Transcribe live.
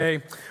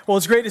Hey, well,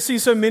 it's great to see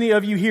so many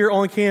of you here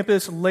on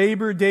campus,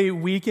 Labor Day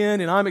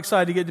weekend, and I'm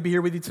excited to get to be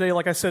here with you today.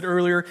 Like I said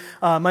earlier,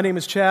 my name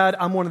is Chad.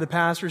 I'm one of the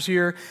pastors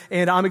here,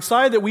 and I'm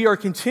excited that we are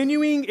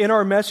continuing in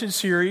our message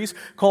series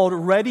called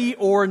Ready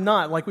or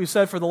Not. Like we've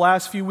said for the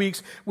last few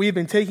weeks, we have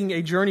been taking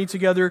a journey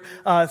together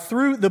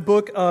through the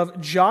book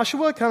of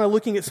Joshua, kind of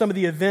looking at some of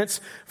the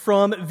events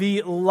from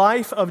the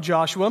life of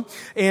Joshua.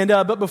 And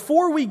but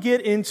before we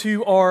get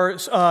into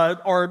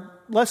our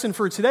lesson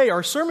for today,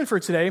 our sermon for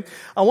today,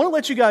 I want to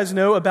let you guys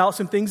know about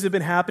some things that have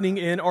been happening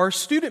in our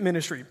student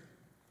ministry.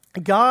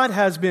 God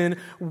has been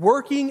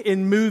working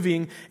and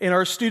moving in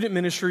our student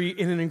ministry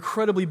in an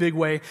incredibly big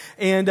way.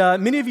 And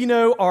many of you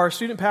know our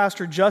student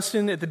pastor,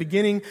 Justin, at the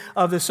beginning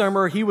of the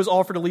summer, he was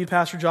offered a lead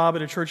pastor job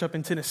at a church up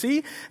in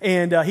Tennessee.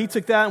 And he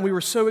took that, and we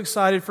were so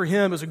excited for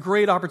him. It was a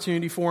great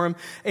opportunity for him.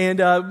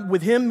 And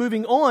with him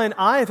moving on,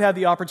 I have had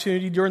the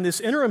opportunity during this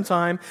interim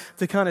time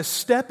to kind of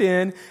step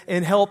in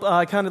and help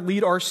kind of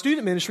lead our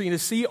student ministry and to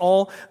see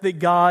all that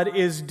God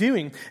is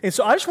doing. And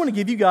so I just want to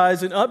give you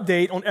guys an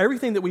update on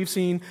everything that we've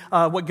seen,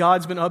 what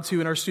God's been up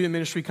to in our student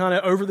ministry kind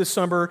of over the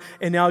summer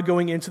and now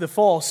going into the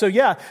fall. So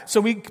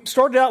we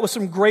started out with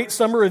some great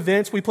summer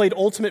events. We played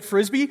Ultimate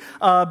Frisbee,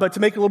 but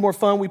to make it a little more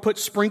fun, we put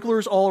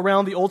sprinklers all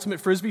around the Ultimate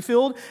Frisbee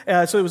field,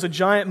 so it was a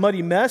giant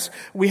muddy mess.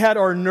 We had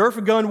our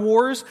Nerf gun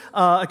wars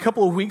a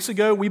couple of weeks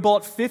ago. We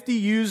bought 50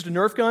 used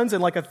Nerf guns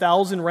and like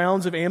 1,000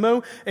 rounds of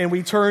ammo, and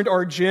we turned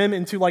our gym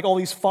into like all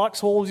these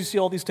foxholes. You see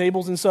all these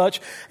tables and such,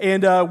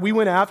 and we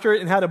went after it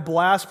and had a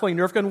blast playing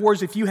Nerf gun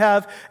wars. If you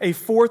have a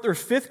 4th or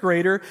 5th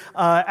grader,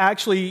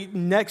 actually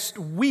next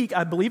week,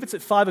 I believe it's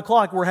at 5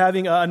 o'clock, we're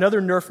having another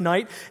Nerf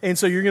night, and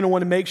so you're going to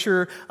want to make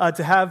sure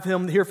to have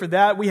him here for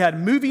that. We had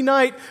movie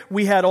night,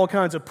 we had all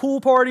kinds of pool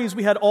parties,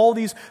 we had all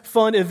these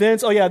fun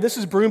events. Oh yeah, this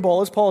is broom ball.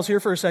 Let's pause here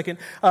for a second.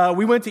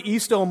 We went to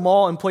East Elm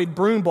Mall and played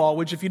broom ball,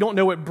 which if you don't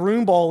know what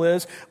broom ball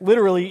is,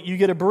 literally you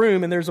get a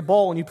broom and there's a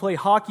ball and you play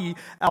hockey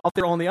out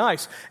there on the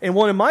ice. And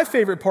one of my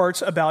favorite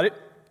parts about it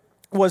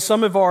was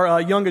some of our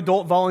young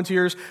adult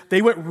volunteers,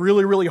 they went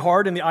really, really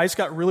hard and the ice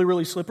got really,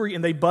 really slippery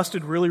and they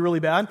busted really,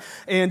 really bad.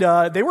 And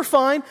they were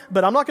fine,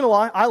 but I'm not going to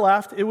lie, I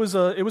laughed. It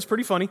was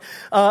pretty funny.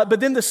 But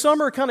then the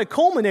summer kind of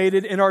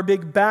culminated in our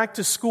big back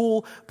to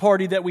school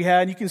party that we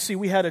had. You can see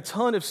we had a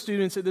ton of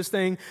students at this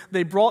thing.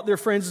 They brought their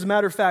friends. As a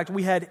matter of fact,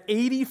 we had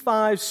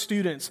 85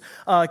 students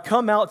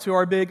come out to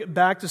our big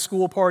back to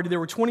school party. There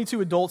were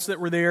 22 adults that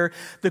were there.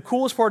 The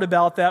coolest part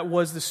about that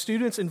was the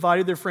students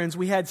invited their friends.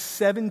 We had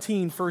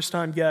 17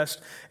 first-time guests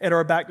at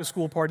our back to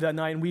school party that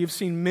night, and we have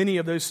seen many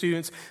of those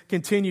students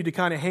continue to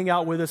kind of hang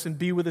out with us and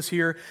be with us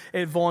here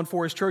at Vaughn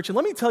Forest Church. And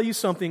let me tell you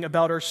something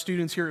about our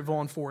students here at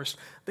Vaughn Forest.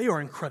 They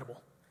are incredible.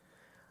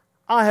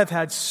 I have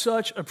had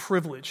such a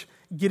privilege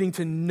getting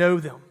to know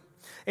them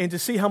and to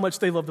see how much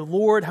they love the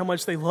Lord, how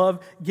much they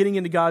love getting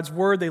into God's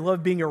Word. They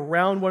love being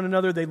around one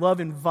another. They love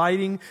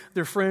inviting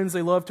their friends.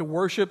 They love to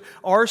worship.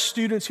 Our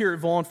students here at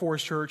Vaughn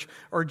Forest Church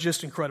are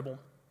just incredible.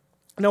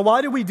 Now,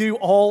 why do we do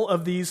all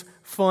of these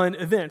fun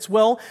events?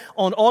 Well,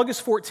 on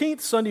August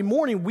 14th, Sunday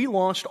morning, we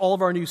launched all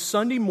of our new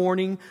Sunday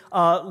morning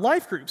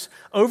life groups.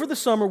 Over the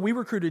summer, we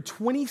recruited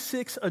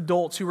 26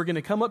 adults who were going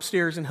to come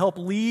upstairs and help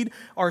lead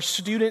our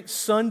student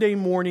Sunday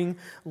morning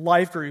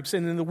life groups.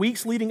 And in the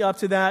weeks leading up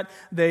to that,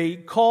 they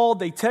called,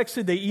 they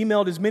texted, they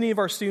emailed as many of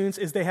our students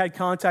as they had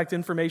contact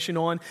information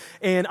on.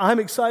 And I'm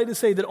excited to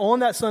say that on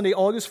that Sunday,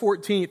 August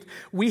 14th,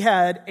 we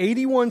had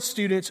 81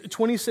 students,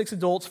 26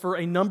 adults for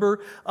a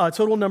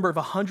total number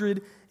of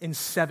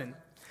 107.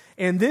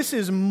 And this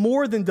is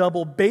more than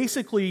double,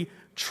 basically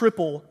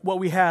triple what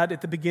we had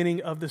at the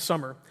beginning of the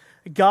summer.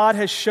 God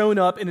has shown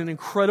up in an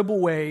incredible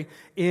way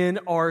in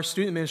our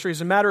student ministry.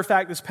 As a matter of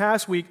fact, this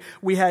past week,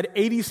 we had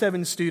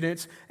 87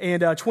 students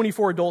and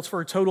 24 adults for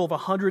a total of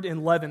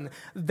 111.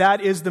 That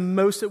is the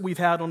most that we've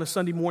had on a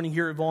Sunday morning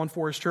here at Vaughn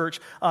Forest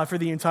Church for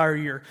the entire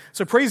year.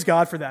 So praise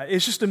God for that.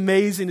 It's just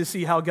amazing to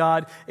see how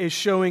God is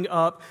showing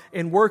up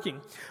and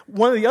working.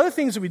 One of the other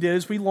things that we did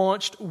is we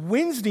launched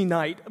Wednesday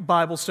night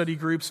Bible study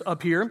groups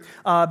up here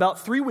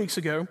about 3 weeks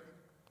ago.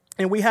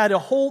 And we had a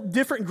whole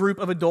different group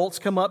of adults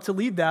come up to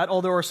lead that,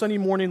 although our Sunday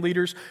morning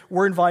leaders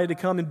were invited to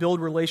come and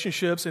build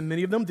relationships, and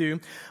many of them do.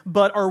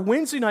 But our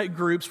Wednesday night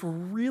groups were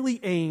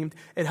really aimed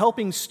at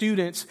helping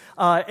students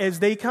as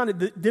they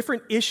the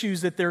different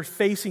issues that they're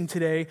facing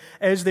today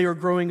as they are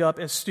growing up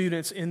as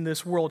students in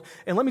this world.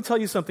 And let me tell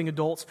you something,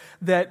 adults,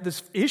 that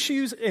the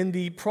issues and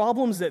the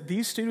problems that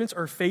these students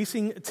are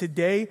facing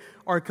today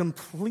are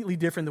completely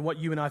different than what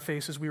you and I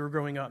faced as we were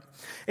growing up.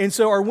 And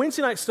so our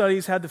Wednesday night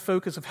studies had the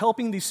focus of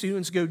helping these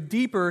students go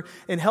deeper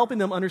and helping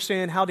them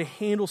understand how to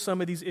handle some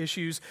of these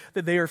issues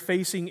that they are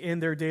facing in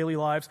their daily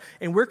lives.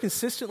 And we're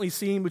consistently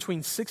seeing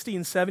between 60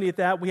 and 70 at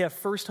that. We have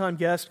first-time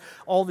guests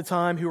all the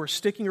time who are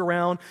sticking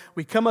around.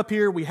 We come up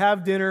here, we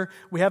have dinner,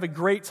 we have a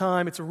great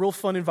time. It's a real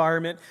fun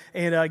environment,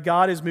 and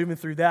God is moving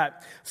through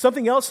that.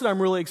 Something else that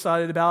I'm really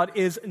excited about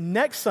is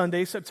next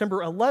Sunday, September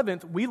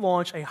 11th, we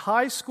launch a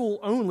high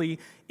school-only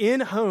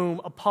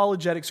in-home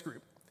apologetics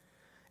group.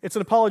 It's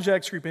an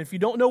apologetics group. And if you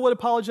don't know what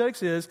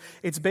apologetics is,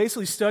 it's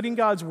basically studying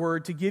God's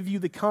word to give you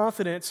the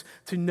confidence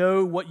to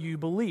know what you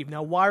believe.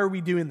 Now, why are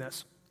we doing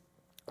this?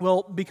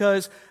 Well,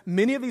 because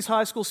many of these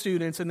high school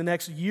students in the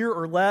next year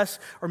or less,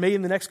 or maybe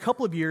in the next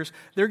couple of years,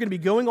 they're going to be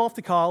going off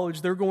to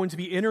college, they're going to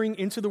be entering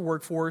into the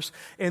workforce,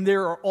 and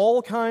there are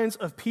all kinds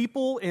of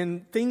people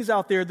and things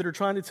out there that are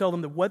trying to tell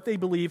them that what they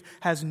believe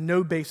has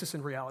no basis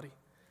in reality,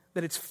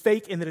 that it's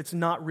fake and that it's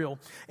not real.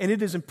 And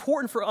it is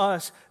important for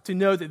us to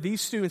know that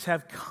these students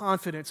have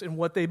confidence in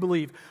what they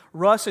believe.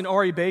 Russ and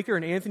Ari Baker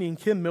and Anthony and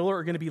Kim Miller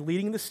are going to be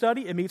leading the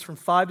study. It meets from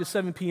 5 to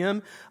 7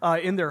 p.m.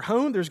 In their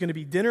home. There's going to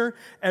be dinner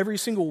every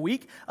single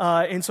week.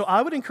 And so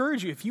I would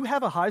encourage you, if you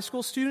have a high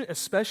school student,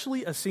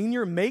 especially a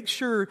senior, make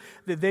sure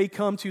that they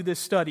come to this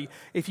study.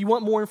 If you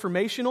want more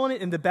information on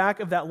it, in the back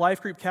of that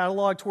life group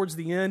catalog towards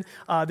the end,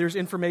 there's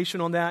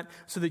information on that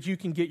so that you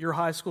can get your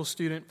high school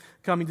student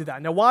coming to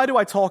that. Now, why do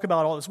I talk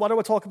about all this? Why do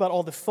I talk about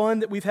all the fun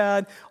that we've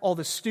had, all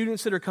the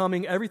students that are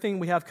coming, everything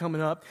we have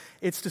coming up?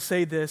 It's to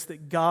say this,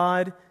 that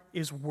God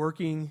is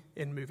working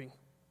and moving.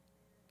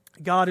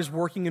 God is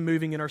working and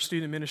moving in our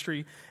student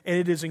ministry, and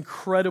it is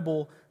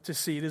incredible to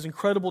see. It is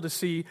incredible to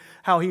see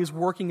how He is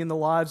working in the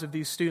lives of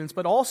these students.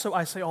 But also,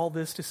 I say all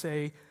this to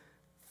say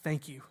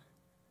thank you.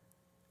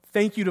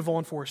 Thank you to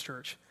Vaughn Forest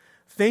Church.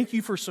 Thank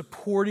you for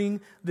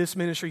supporting this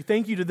ministry.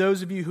 Thank you to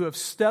those of you who have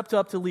stepped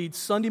up to lead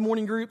Sunday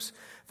morning groups.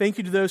 Thank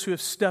you to those who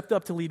have stepped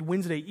up to lead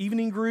Wednesday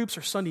evening groups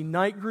or Sunday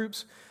night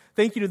groups.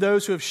 Thank you to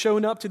those who have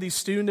shown up to these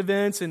student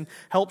events and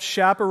helped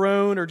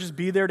chaperone or just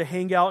be there to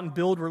hang out and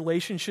build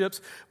relationships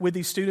with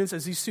these students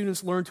as these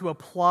students learn to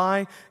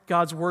apply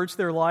God's words to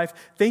their life.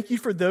 Thank you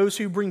for those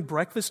who bring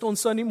breakfast on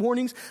Sunday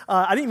mornings.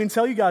 I didn't even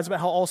tell you guys about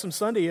how awesome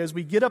Sunday is.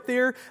 We get up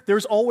there,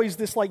 there's always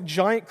this like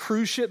giant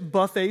cruise ship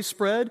buffet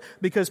spread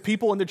because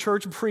people in the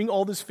church bring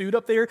all this food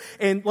up there.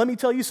 And let me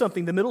tell you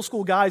something, the middle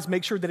school guys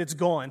make sure that it's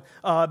gone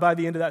by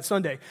the end of that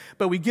Sunday.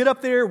 But we get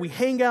up there, we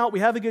hang out, we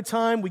have a good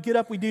time, we get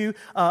up, we do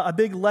a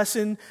big lesson,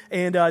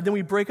 and then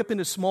we break up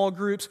into small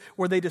groups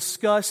where they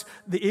discuss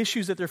the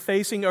issues that they're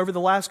facing. Over the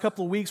last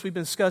couple of weeks, we've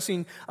been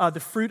discussing the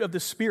fruit of the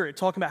Spirit,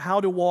 talking about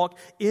how to walk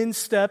in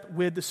step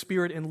with the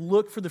Spirit and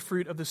look for the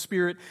fruit of the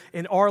Spirit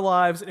in our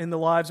lives and in the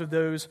lives of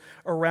those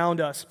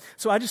around us.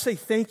 So I just say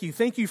thank you.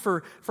 Thank you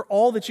for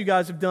all that you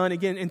guys have done.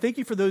 Again, and thank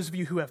you for those of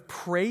you who have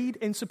prayed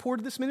and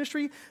supported this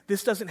ministry.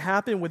 This doesn't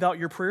happen without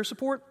your prayer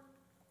support.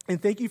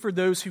 And thank you for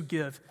those who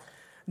give.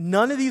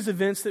 None of these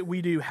events that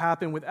we do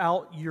happen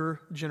without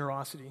your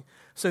generosity.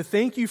 So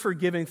thank you for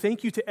giving.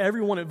 Thank you to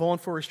everyone at Vaughn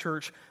Forest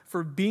Church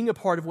for being a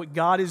part of what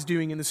God is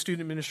doing in the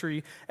student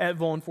ministry at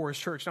Vaughn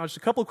Forest Church. Now, just a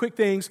couple of quick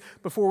things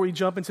before we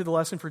jump into the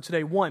lesson for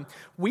today. One,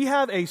 we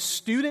have a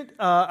student,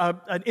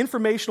 an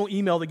informational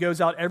email that goes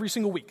out every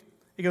single week.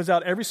 It goes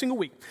out every single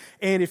week.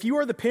 And if you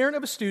are the parent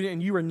of a student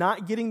and you are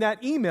not getting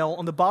that email,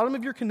 on the bottom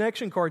of your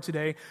connection card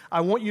today,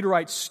 I want you to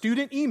write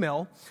student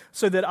email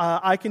so that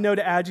I can know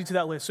to add you to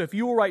that list. So if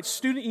you will write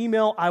student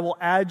email, I will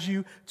add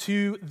you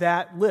to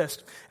that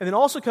list. And then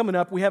also coming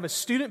up, we have a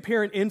student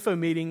parent info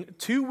meeting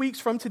 2 weeks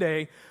from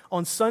today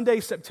on Sunday,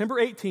 September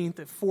 18th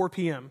at 4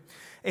 p.m.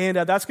 And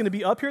that's going to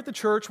be up here at the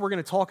church. We're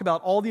going to talk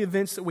about all the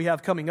events that we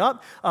have coming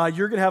up.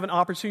 You're going to have an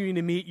opportunity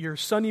to meet your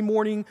Sunday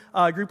morning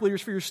group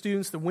leaders for your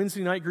students, the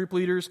Wednesday night group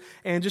leaders,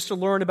 and just to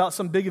learn about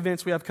some big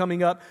events we have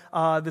coming up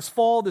this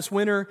fall, this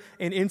winter,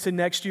 and into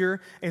next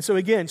year. And so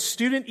again,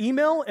 student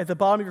email at the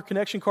bottom of your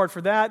connection card for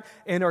that,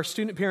 and our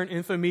student parent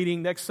info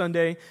meeting next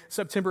Sunday,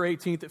 September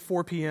 18th at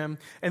 4 p.m.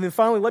 And then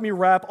finally, let me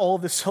wrap all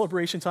of this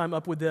celebration time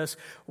up with this.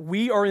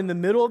 We are in the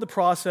middle of the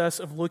process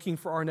of looking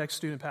for our next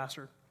student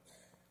pastor.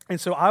 And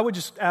so I would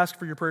just ask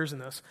for your prayers in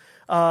this.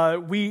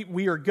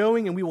 We are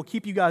going, and we will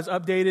keep you guys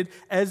updated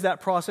as that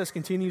process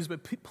continues,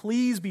 but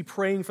please be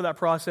praying for that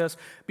process.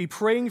 Be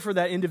praying for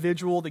that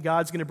individual that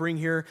God's going to bring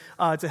here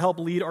to help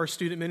lead our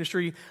student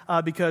ministry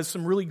because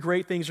some really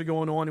great things are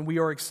going on, and we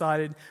are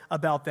excited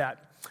about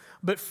that.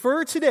 But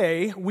for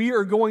today, we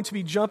are going to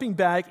be jumping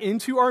back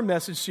into our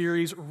message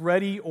series,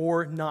 Ready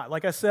or Not.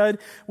 Like I said,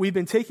 we've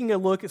been taking a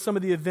look at some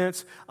of the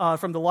events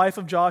from the life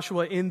of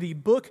Joshua in the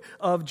book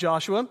of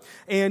Joshua.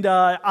 And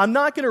I'm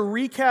not going to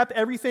recap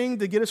everything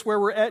to get us where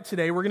we're at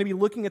today. We're going to be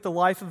looking at the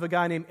life of a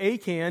guy named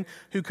Achan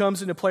who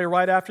comes into play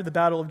right after the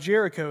Battle of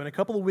Jericho. And a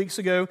couple of weeks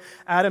ago,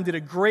 Adam did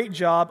a great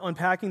job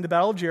unpacking the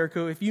Battle of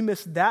Jericho. If you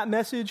missed that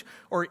message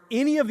or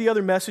any of the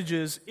other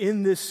messages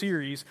in this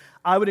series,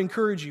 I would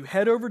encourage you,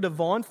 head over to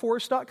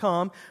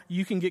vaughnforest.com.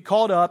 You can get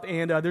caught up,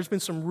 and there's been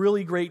some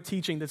really great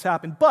teaching that's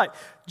happened. But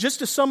just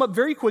to sum up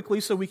very quickly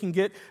so we can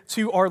get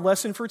to our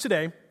lesson for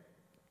today,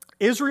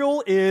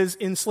 Israel is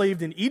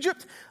enslaved in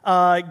Egypt.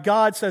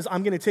 God says,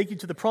 I'm going to take you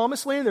to the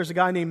promised land. There's a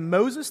guy named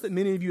Moses that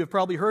many of you have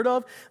probably heard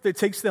of that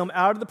takes them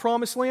out of the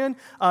promised land.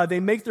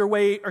 Takes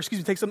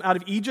them out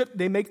of Egypt.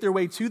 They make their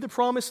way to the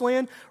promised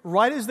land.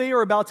 Right as they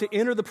are about to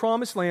enter the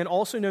promised land,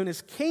 also known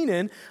as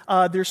Canaan,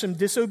 there's some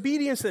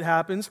disobedience that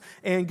happens,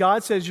 and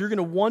God says, you're going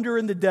to wander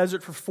in the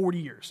desert for 40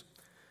 years.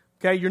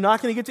 Okay, you're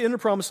not going to get to enter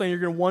the promised land.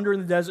 You're going to wander in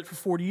the desert for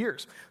 40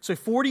 years. So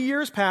 40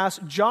 years pass.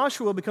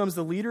 Joshua becomes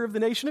the leader of the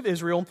nation of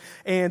Israel,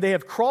 and they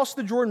have crossed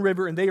the Jordan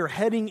River, and they are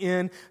heading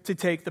in to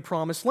take the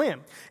promised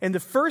land. And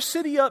the first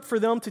city up for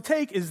them to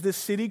take is this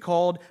city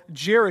called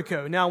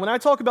Jericho. Now, when I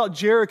talk about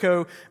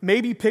Jericho,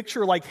 maybe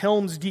picture like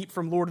Helm's Deep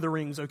from Lord of the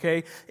Rings,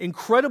 okay?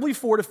 Incredibly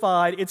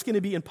fortified. It's going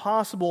to be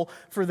impossible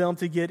for them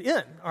to get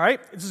in, all right?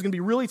 This is going to be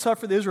really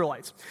tough for the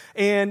Israelites.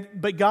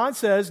 But God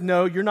says,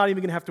 no, you're not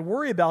even going to have to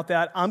worry about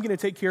that. I'm going to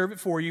take care of it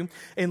for you,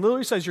 and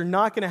literally says you're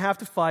not going to have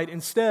to fight.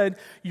 Instead,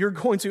 you're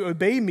going to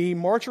obey me,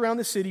 march around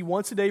the city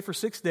once a day for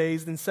 6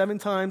 days, then 7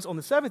 times on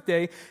the 7th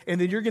day, and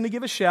then you're going to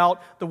give a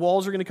shout, the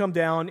walls are going to come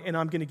down, and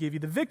I'm going to give you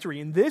the victory.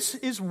 And this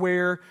is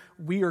where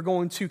we are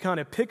going to kind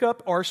of pick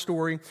up our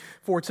story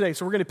for today.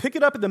 So we're going to pick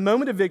it up at the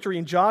moment of victory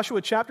in Joshua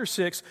chapter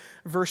 6,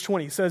 verse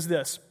 20. It says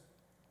this: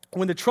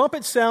 "When the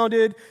trumpet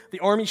sounded,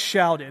 the army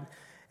shouted.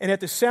 And at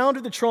the sound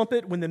of the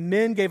trumpet, when the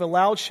men gave a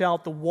loud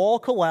shout, the wall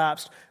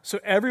collapsed, so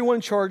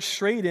everyone charged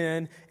straight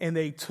in, and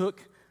they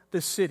took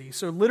the city."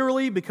 So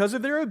literally, because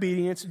of their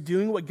obedience,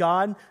 doing what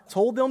God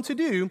told them to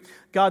do,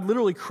 God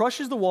literally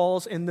crushes the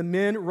walls, and the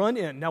men run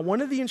in. Now,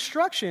 one of the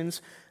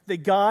instructions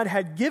that God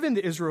had given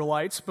the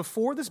Israelites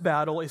before this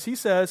battle is he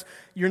says,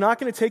 you're not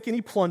going to take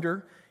any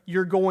plunder.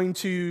 You're going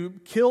to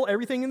kill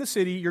everything in the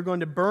city. You're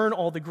going to burn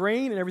all the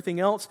grain and everything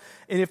else.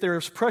 And if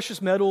there's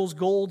precious metals,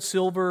 gold,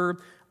 silver,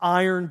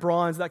 iron,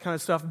 bronze, that kind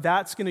of stuff,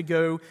 that's going to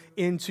go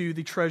into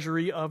the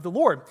treasury of the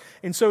Lord.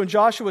 And so in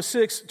Joshua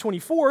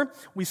 6:24,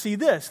 we see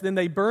this: "Then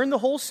they burned the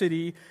whole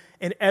city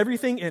and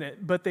everything in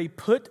it, but they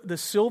put the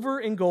silver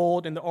and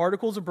gold and the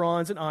articles of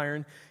bronze and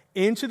iron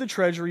into the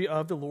treasury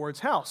of the Lord's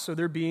house." So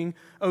they're being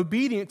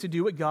obedient to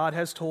do what God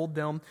has told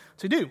them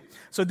to do.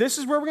 So this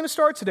is where we're going to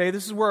start today.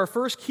 This is where our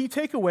first key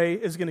takeaway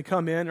is going to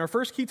come in. Our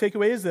first key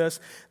takeaway is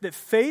this: that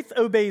faith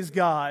obeys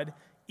God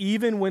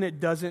even when it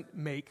doesn't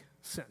make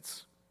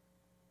sense.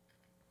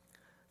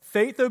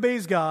 Faith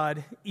obeys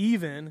God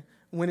even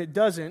when it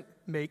doesn't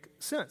make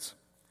sense.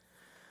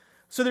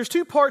 So there's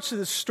two parts to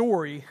this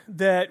story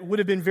that would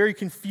have been very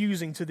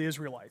confusing to the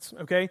Israelites,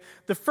 okay?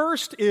 The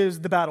first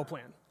is the battle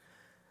plan.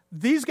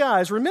 These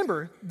guys,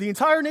 remember, the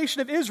entire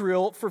nation of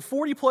Israel for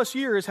 40 plus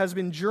years has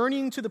been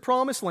journeying to the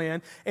promised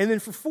land, and then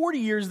for 40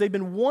 years they've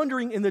been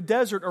wandering in the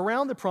desert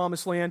around the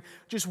promised land,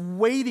 just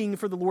waiting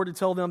for the Lord to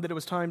tell them that it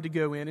was time to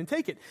go in and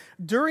take it.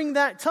 During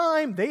that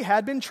time, they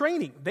had been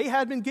training. They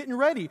had been getting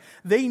ready.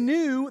 They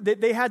knew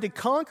that they had to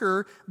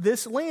conquer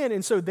this land,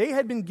 and so they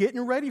had been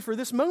getting ready for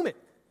this moment.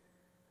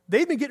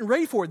 They'd been getting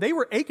ready for it. They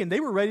were aching. They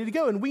were ready to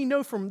go. And we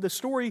know from the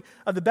story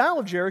of the Battle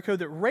of Jericho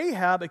that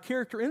Rahab, a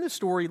character in the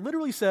story,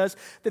 literally says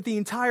that the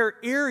entire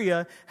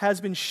area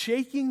has been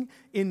shaking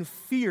in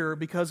fear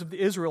because of the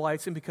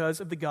Israelites and because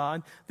of the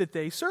God that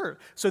they serve.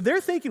 So they're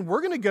thinking,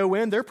 we're going to go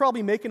in. They're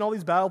probably making all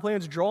these battle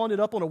plans, drawing it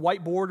up on a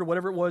whiteboard or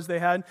whatever it was they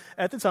had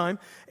at the time.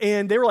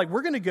 And they were like,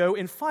 we're going to go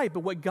and fight. But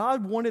what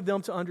God wanted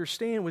them to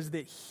understand was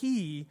that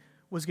He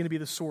was going to be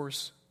the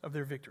source of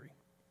their victory.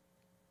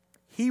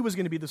 He was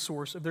going to be the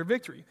source of their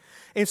victory.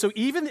 And so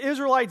even the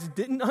Israelites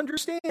didn't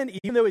understand,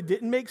 even though it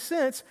didn't make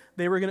sense,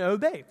 they were going to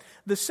obey.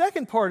 The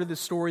second part of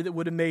this story that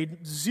would have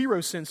made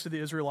zero sense to the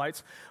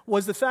Israelites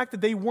was the fact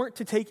that they weren't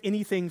to take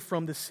anything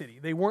from the city.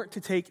 They weren't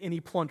to take any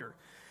plunder.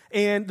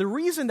 And the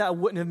reason that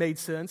wouldn't have made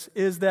sense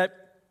is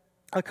that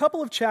a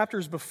couple of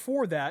chapters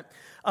before that,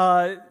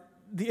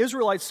 the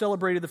Israelites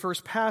celebrated the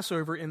first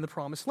Passover in the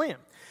Promised Land.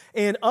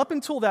 And up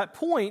until that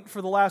point,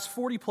 for the last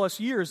 40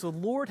 plus years, the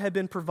Lord had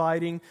been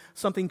providing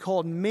something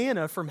called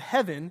manna from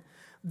heaven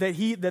that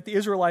the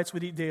Israelites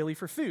would eat daily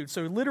for food.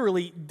 So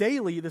literally,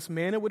 daily, this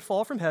manna would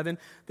fall from heaven,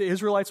 the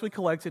Israelites would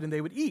collect it, and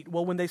they would eat.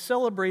 Well, when they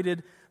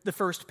celebrated the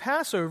first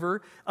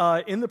Passover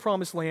in the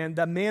Promised Land,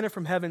 that manna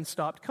from heaven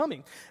stopped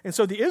coming. And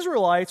so the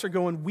Israelites are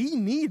going, we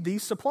need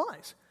these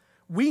supplies.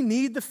 We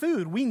need the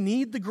food. We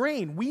need the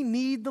grain. We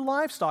need the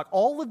livestock.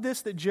 All of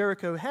this that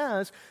Jericho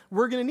has,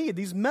 we're going to need.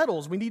 These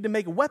metals, we need to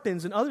make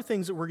weapons and other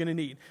things that we're going to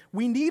need.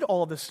 We need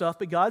all of this stuff,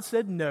 but God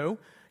said, no,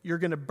 you're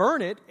going to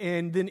burn it,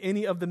 and then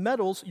any of the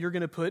metals you're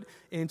going to put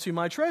into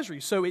my treasury.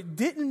 So it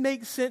didn't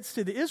make sense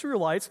to the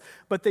Israelites,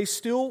 but they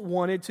still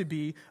wanted to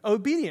be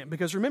obedient.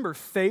 Because remember,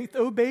 faith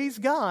obeys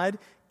God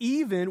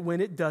even when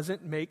it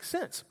doesn't make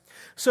sense.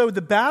 So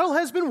the battle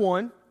has been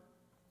won.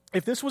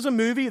 If this was a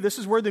movie, this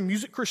is where the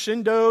music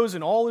crescendos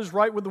and all is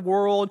right with the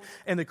world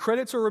and the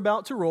credits are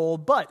about to roll.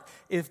 But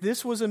if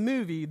this was a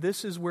movie,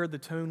 this is where the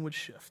tone would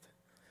shift.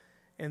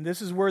 And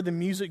this is where the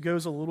music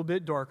goes a little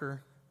bit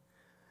darker.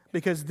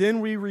 Because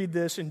then we read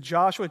this in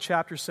Joshua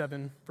chapter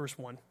 7, verse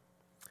 1.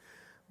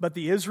 "But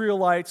the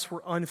Israelites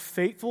were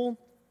unfaithful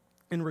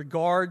in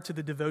regard to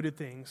the devoted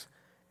things.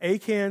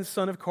 Achan,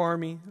 son of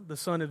Carmi, the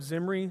son of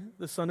Zimri,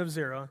 the son of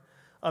Zerah,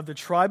 of the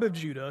tribe of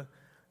Judah,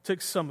 took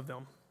some of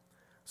them.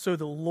 So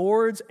the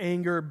Lord's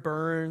anger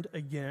burned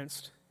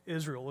against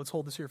Israel." Let's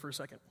hold this here for a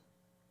second.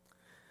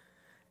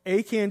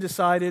 Achan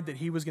decided that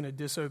he was going to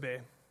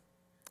disobey.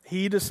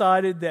 He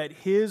decided that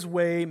his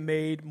way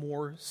made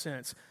more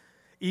sense.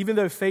 Even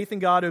though faith in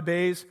God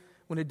obeys,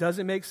 when it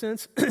doesn't make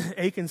sense,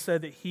 Achan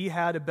said that he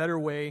had a better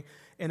way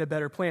and a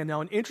better plan.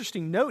 Now, an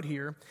interesting note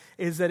here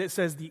is that it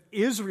says the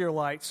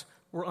Israelites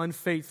were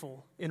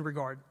unfaithful in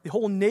regard. The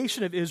whole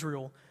nation of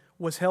Israel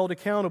was held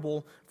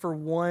accountable for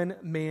one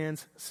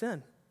man's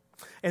sin.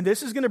 And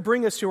this is going to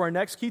bring us to our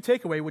next key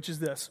takeaway, which is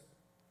this: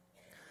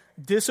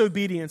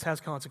 disobedience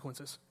has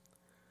consequences.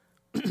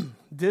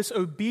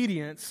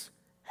 Disobedience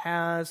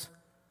has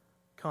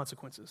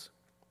consequences.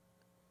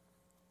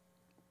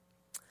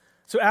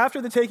 So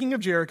after the taking of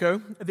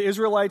Jericho, the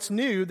Israelites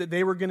knew that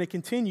they were going to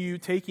continue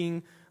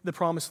taking the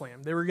promised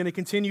land. They were going to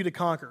continue to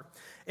conquer.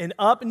 And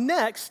up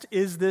next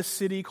is this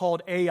city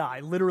called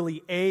Ai,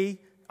 literally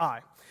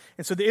Ai.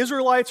 And so the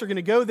Israelites are going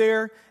to go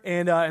there,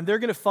 and they're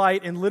going to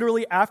fight. And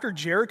literally after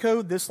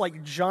Jericho, this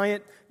like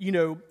giant,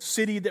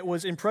 city that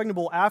was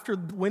impregnable, after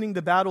winning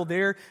the battle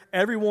there,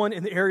 everyone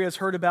in the area has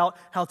heard about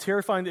how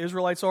terrifying the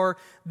Israelites are.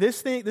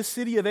 This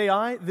city of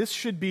Ai, this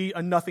should be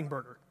a nothing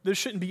burger. This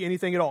shouldn't be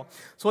anything at all.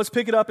 So let's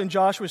pick it up in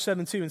Joshua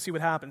 7:2 and see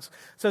what happens.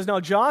 It says, "Now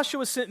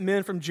Joshua sent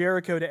men from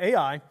Jericho to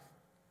Ai,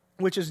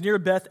 which is near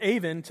Beth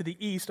Aven to the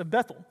east of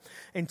Bethel,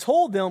 and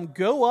told them,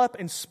 'Go up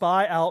and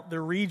spy out the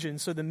region.'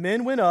 So the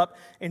men went up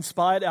and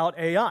spied out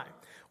Ai.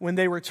 When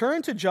they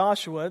returned to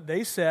Joshua,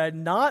 they said,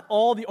 'Not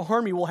all the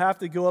army will have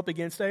to go up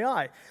against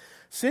Ai.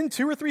 Send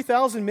 2,000 or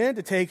 3,000 men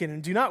to take it,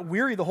 and do not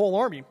weary the whole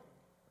army,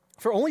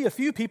 for only a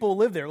few people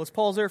live there.'" Let's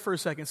pause there for a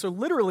second. So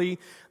literally,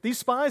 these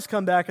spies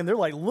come back and they're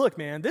like, "Look,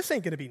 man, this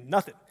ain't going to be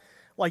nothing.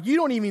 Like, you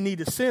don't even need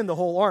to send the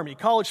whole army.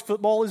 College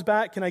football is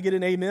back. Can I get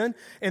an amen?"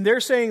 And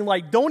they're saying,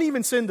 like, don't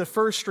even send the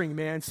first string,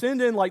 man.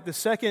 Send in, like, the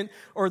second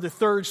or the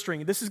third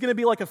string. This is going to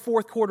be like a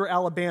fourth quarter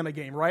Alabama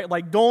game, right?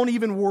 Like, don't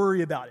even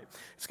worry about it.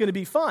 It's going to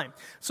be fine.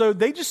 So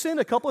they just send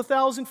a couple of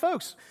thousand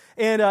folks.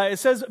 And it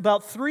says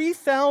about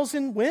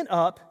 3,000 went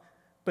up,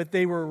 but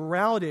they were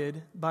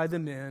routed by the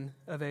men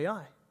of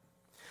Ai.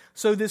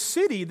 So this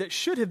city that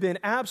should have been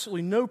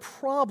absolutely no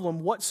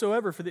problem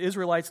whatsoever for the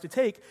Israelites to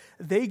take,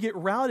 they get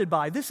routed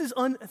by. This is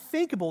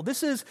unthinkable.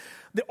 This is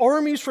the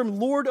armies from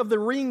Lord of the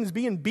Rings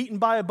being beaten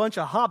by a bunch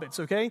of hobbits,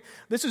 okay?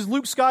 This is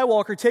Luke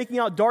Skywalker taking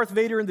out Darth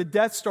Vader and the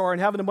Death Star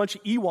and having a bunch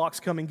of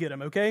Ewoks come and get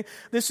him, okay?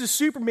 This is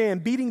Superman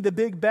beating the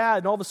big bad,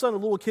 and all of a sudden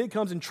a little kid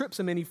comes and trips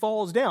him and he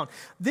falls down.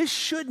 This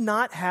should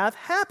not have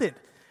happened.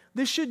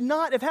 This should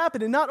not have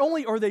happened. And not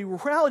only are they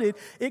routed,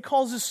 it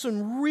causes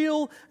some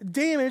real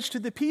damage to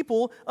the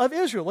people of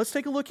Israel. Let's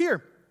take a look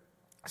here.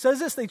 It says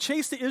this: "They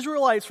chased the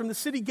Israelites from the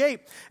city gate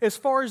as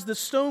far as the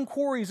stone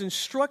quarries and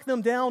struck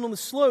them down on the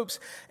slopes.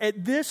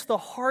 At this, the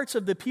hearts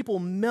of the people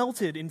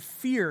melted in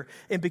fear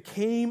and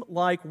became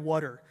like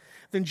water.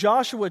 Then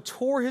Joshua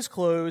tore his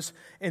clothes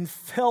and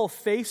fell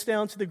face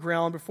down to the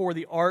ground before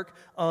the ark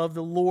of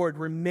the Lord,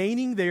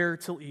 remaining there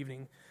till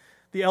evening.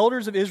 The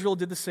elders of Israel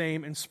did the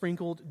same and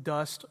sprinkled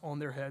dust on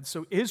their heads."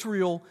 So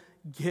Israel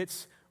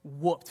gets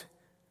whooped.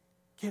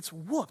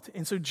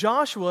 And so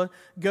Joshua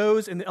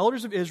goes, and the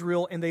elders of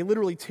Israel, and they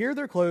literally tear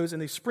their clothes and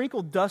they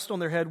sprinkle dust on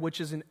their head, which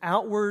is an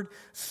outward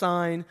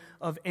sign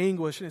of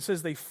anguish. And it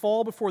says they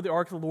fall before the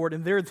ark of the Lord,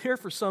 and they're there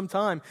for some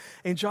time.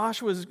 And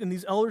Joshua and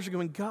these elders are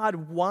going,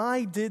 "God,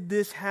 why did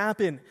this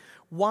happen?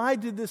 Why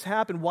did this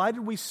happen? Why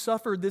did we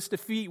suffer this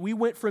defeat? We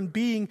went from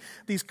being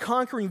these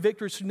conquering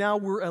victors to now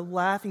we're a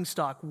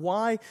laughingstock.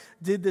 Why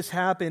did this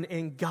happen?"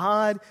 And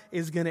God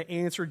is going to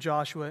answer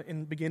Joshua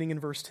beginning in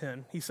verse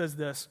 10. He says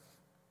this: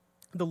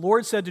 "The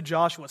Lord said to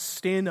Joshua,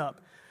 'Stand up.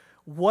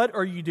 What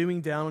are you doing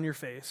down on your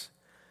face?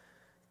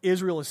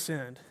 Israel has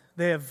sinned.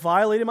 They have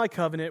violated my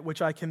covenant,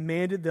 which I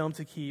commanded them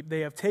to keep. They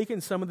have taken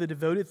some of the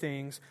devoted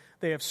things.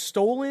 They have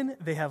stolen.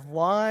 They have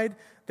lied.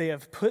 They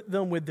have put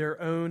them with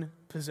their own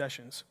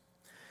possessions.'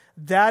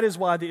 That is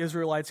why the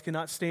Israelites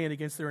cannot stand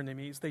against their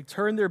enemies. They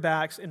turn their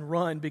backs and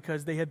run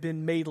because they have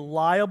been made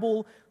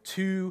liable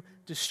to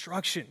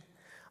destruction.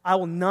 I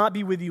will not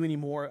be with you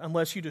anymore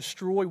unless you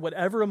destroy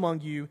whatever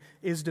among you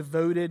is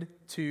devoted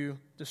to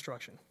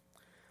destruction."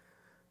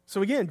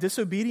 So again,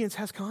 disobedience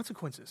has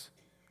consequences.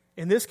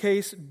 In this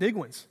case, big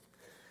ones.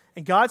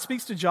 And God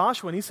speaks to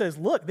Joshua and he says,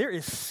 "Look, there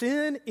is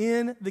sin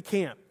in the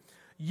camp.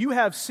 You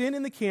have sin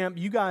in the camp.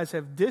 You guys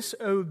have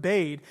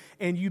disobeyed,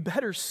 and you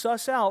better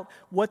suss out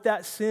what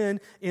that sin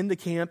in the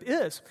camp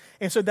is."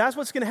 And so that's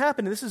what's going to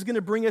happen. And this is going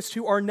to bring us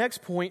to our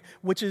next point,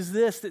 which is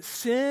this: that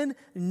sin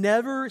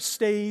never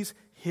stays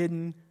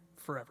hidden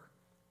forever.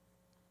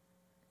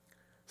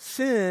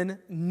 Sin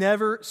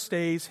never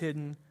stays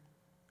hidden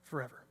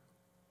forever.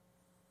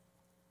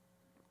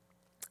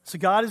 So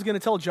God is going to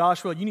tell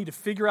Joshua, you need to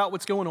figure out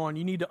what's going on.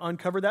 You need to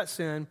uncover that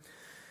sin.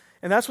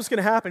 And that's what's going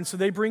to happen. So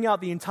they bring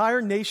out the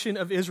entire nation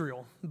of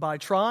Israel by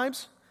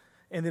tribes,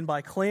 and then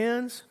by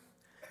clans,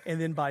 and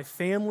then by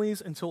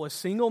families, until a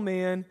single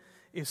man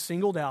is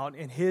singled out,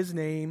 and his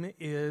name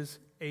is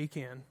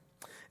Achan.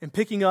 And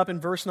picking up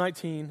in verse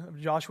 19 of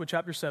Joshua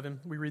chapter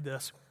 7, we read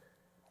this: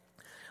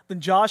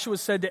 "Then Joshua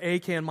said to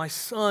Achan, 'My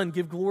son,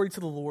 give glory to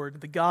the Lord,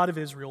 the God of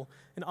Israel,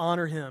 and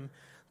honor him.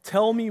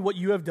 Tell me what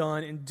you have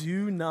done, and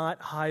do not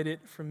hide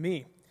it from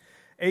me.'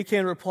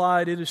 Achan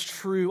replied, 'It is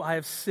true, I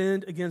have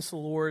sinned against the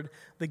Lord,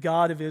 the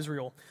God of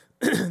Israel.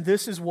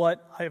 this is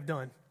what I have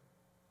done.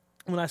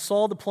 When I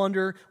saw in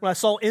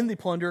the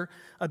plunder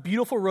a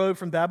beautiful robe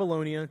from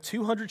Babylonia,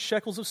 200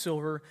 shekels of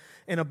silver,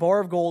 and a bar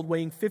of gold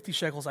weighing 50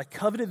 shekels, I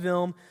coveted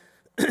them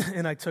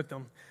and I took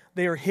them.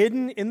 They are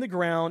hidden in the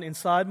ground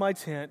inside my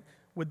tent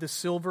with the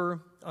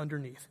silver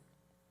underneath.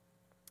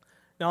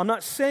 Now, I'm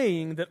not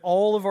saying that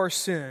all of our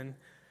sin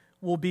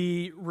will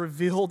be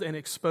revealed and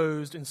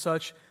exposed in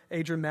such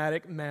a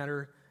dramatic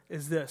manner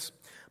as this.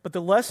 But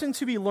the lesson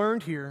to be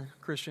learned here,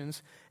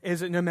 Christians,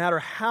 is that no matter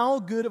how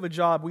good of a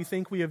job we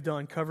think we have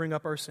done covering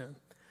up our sin,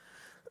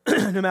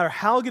 no matter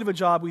how good of a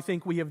job we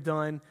think we have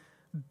done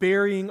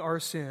burying our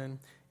sin,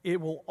 it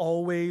will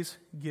always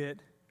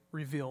get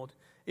revealed.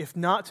 If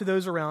not to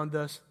those around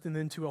us,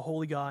 then to a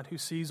holy God who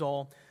sees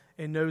all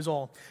and knows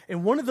all.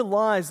 And one of the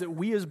lies that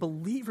we as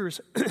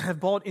believers have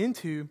bought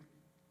into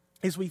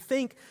is we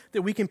think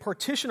that we can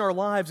partition our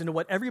lives into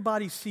what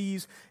everybody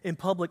sees in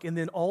public and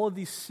then all of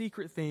these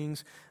secret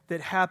things that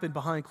happen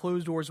behind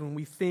closed doors when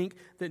we think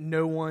that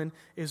no one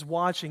is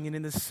watching. And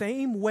in the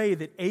same way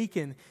that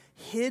Achan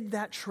hid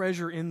that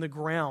treasure in the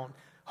ground,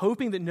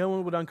 hoping that no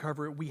one would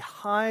uncover it, we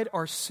hide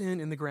our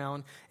sin in the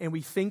ground and we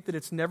think that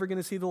it's never going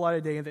to see the light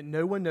of day and that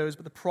no one knows.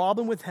 But the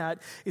problem with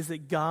that is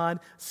that God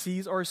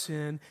sees our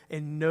sin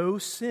and no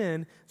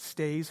sin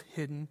stays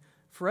hidden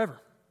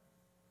forever.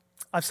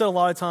 I've said a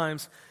lot of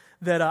times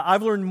that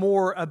I've learned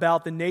more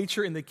about the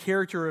nature and the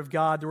character of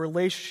God, the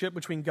relationship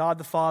between God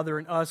the Father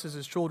and us as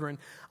His children.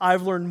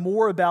 I've learned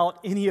more about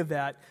any of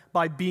that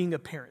by being a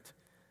parent.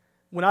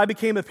 When I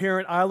became a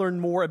parent, I learned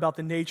more about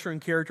the nature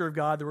and character of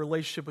God, the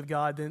relationship with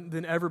God,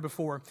 than ever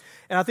before.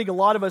 And I think a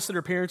lot of us that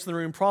are parents in the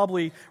room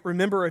probably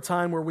remember a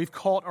time where we've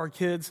caught our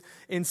kids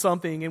in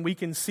something and we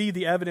can see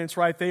the evidence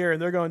right there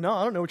and they're going, no,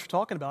 I don't know what you're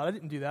talking about. I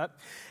didn't do that.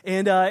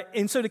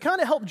 And so to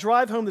kind of help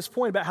drive home this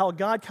point about how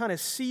God kind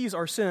of sees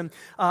our sin,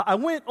 I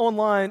went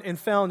online and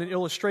found an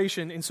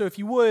illustration. And so if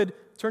you would,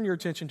 turn your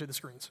attention to the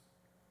screens.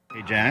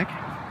 Hey,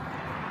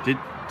 Jack,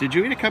 did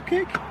you eat a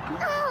cupcake?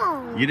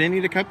 No. You didn't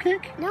eat a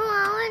cupcake? No,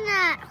 I was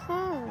at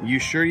home. You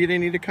sure you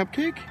didn't eat a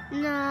cupcake?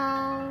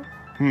 No.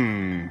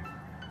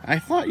 I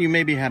thought you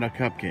maybe had a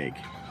cupcake.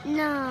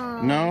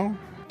 No. No?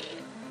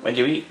 What'd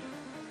you eat?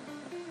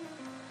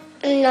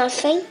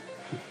 Nothing.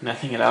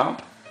 Nothing at all?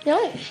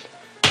 No.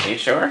 Are you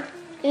sure?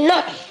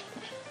 No.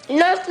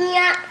 Nothing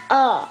at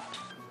all.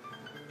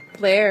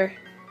 Blair,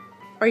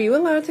 are you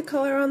allowed to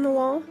color on the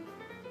wall?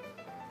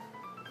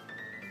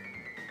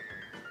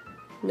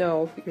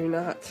 No, you're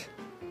not.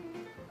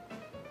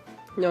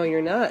 No,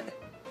 you're not.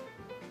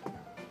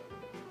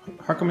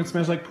 How come it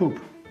smells like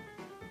poop?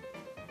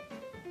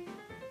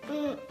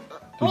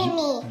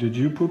 Winnie. Did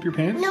you poop your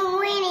pants? No,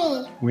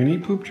 Winnie. Winnie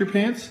pooped your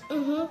pants?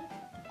 Mm-hmm.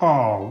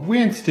 Oh,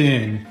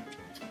 Winston.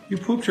 You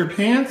pooped your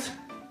pants?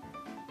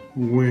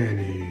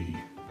 Winnie.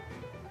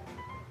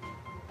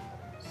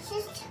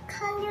 Sister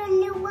colored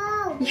the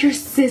wall. Your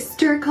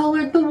sister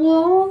colored the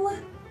wall?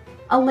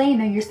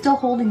 Elena, you're still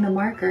holding the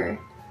marker.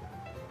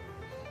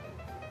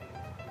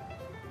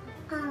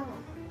 Oh.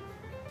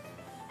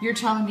 You're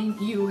telling me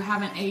you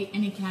haven't ate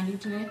any candy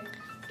today?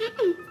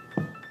 Mm-mm.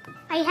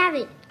 I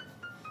haven't.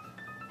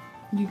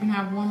 You can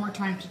have one more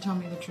time to tell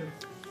me the truth.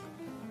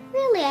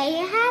 Really,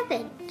 I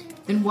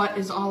haven't. Then what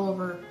is all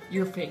over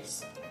your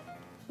face?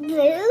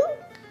 Blue?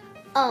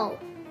 Oh.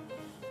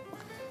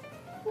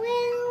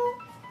 Well,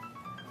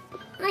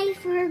 I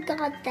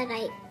forgot that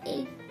I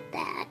ate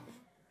that.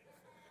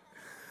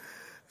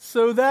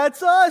 So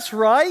that's us,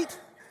 right?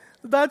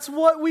 That's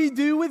what we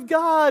do with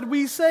God.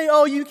 We say,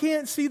 oh, you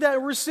can't see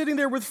that. We're sitting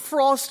there with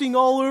frosting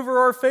all over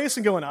our face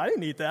and going, I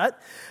didn't eat that.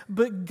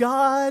 But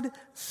God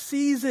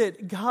sees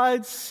it.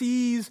 God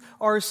sees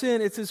our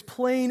sin. It's as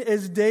plain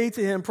as day to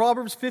Him.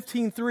 Proverbs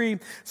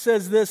 15:3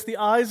 says this, the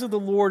eyes of the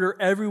Lord are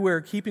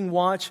everywhere, keeping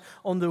watch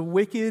on the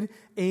wicked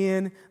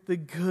and the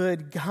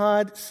good.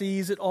 God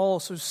sees it all.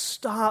 So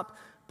stop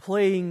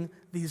playing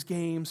these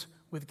games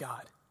with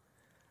God.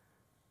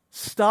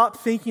 Stop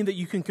thinking that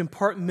you can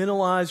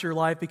compartmentalize your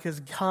life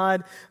because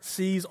God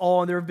sees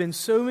all. And there have been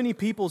so many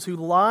people whose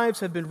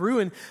lives have been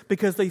ruined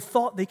because they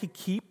thought they could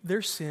keep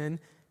their sin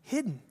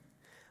hidden.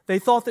 They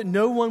thought that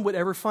no one would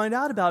ever find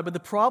out about it. But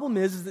the problem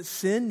is that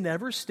sin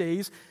never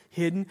stays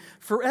hidden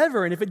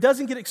forever. And if it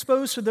doesn't get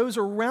exposed to those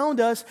around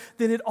us,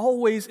 then it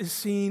always is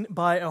seen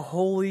by a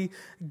holy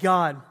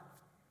God.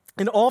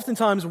 And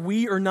oftentimes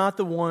we are not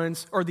the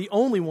ones, or the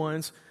only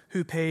ones,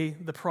 who pay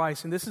the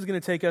price. And this is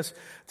going to take us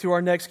to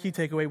our next key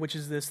takeaway, which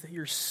is this, that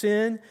your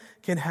sin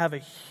can have a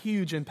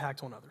huge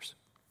impact on others.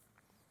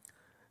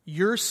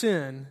 Your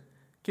sin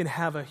can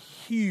have a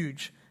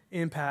huge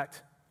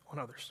impact on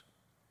others.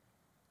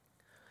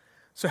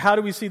 So how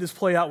do we see this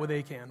play out with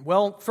Achan?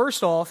 Well,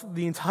 first off,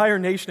 the entire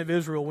nation of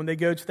Israel, when they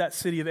go to that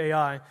city of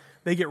Ai,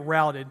 they get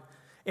routed,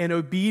 and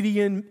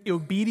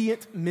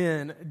obedient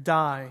men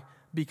die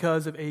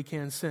because of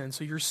Achan's sin.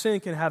 So your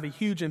sin can have a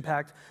huge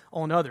impact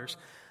on others.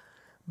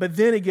 But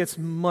then it gets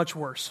much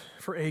worse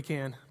for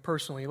Achan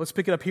personally. Let's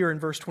pick it up here in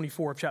verse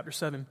 24 of chapter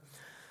 7.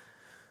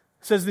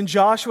 It says, then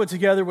Joshua,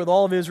 together with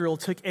all of Israel,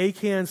 took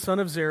Achan, son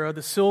of Zerah,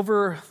 the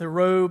silver, the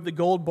robe, the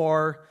gold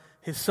bar,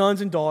 his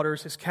sons and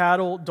daughters, his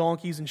cattle,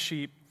 donkeys, and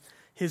sheep,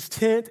 his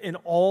tent, and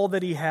all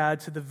that he had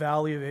to the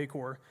valley of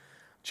Achor.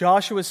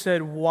 Joshua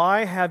said,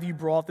 "Why have you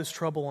brought this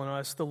trouble on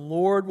us? The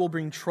Lord will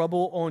bring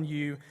trouble on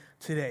you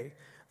today."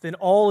 Then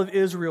all of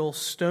Israel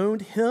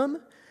stoned him,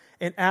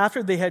 and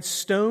after they had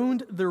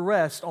stoned the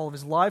rest, all of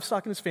his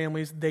livestock and his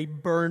families, they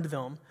burned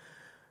them.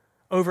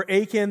 Over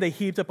Achan they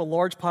heaped up a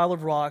large pile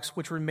of rocks,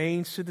 which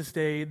remains to this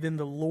day. Then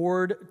the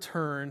Lord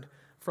turned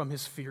from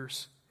his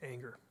fierce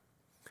anger.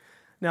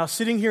 Now,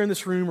 sitting here in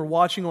this room or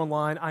watching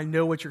online, I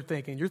know what you're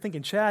thinking. You're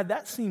thinking, Chad,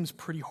 that seems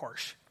pretty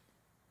harsh.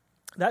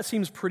 That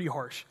seems pretty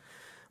harsh.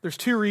 There's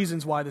two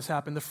reasons why this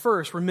happened. The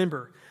first,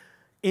 remember,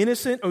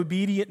 innocent,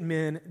 obedient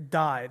men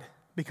died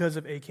because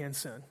of Achan's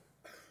sin.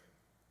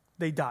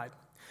 They died.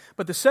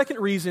 But the second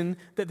reason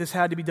that this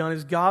had to be done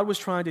is God was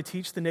trying to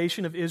teach the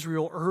nation of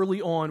Israel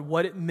early on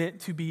what it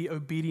meant to be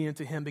obedient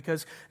to him,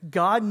 because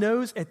God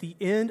knows at the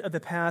end of the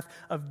path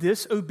of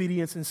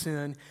disobedience and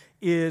sin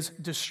is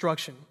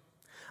destruction.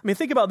 I mean,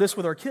 think about this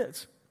with our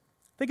kids.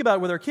 Think about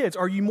it with our kids.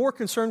 Are you more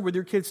concerned with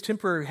your kids'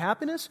 temporary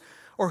happiness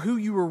or who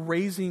you are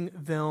raising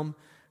them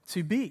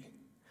to be?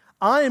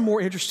 I am more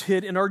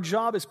interested in our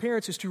job as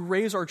parents is to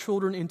raise our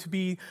children and to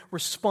be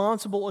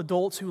responsible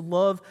adults who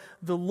love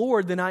the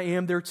Lord than I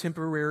am their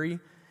temporary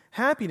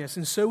happiness.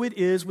 And so it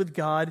is with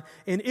God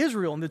and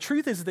Israel. And the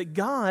truth is that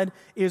God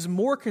is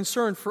more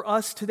concerned for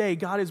us today.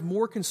 God is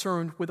more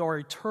concerned with our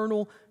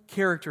eternal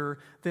character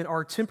than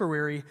our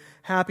temporary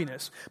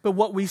happiness. But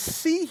what we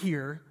see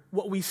here,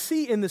 what we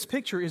see in this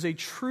picture is a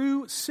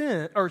true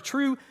sin, or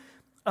true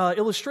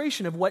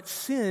illustration of what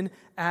sin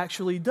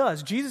actually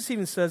does. Jesus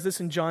even says this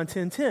in John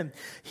 10:10.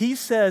 He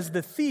says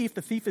the thief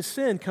of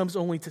sin, comes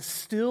only to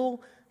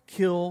steal,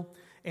 kill,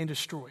 and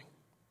destroy.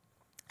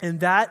 And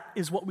that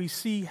is what we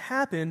see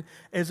happen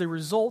as a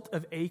result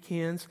of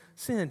Achan's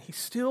sin. He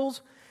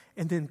steals,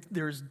 and then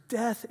there's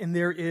death, and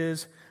there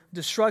is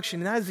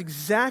destruction. And that is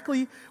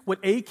exactly what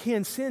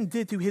Achan's sin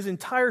did to his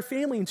entire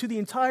family and to the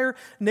entire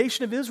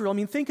nation of Israel. I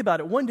mean, think about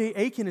it. One day,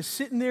 Achan is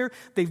sitting there.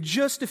 They've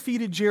just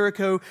defeated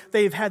Jericho.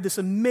 They've had this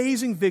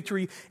amazing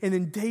victory. And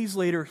then days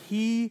later,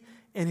 he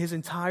and his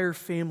entire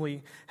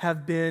family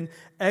have been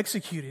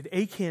executed.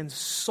 Achan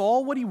saw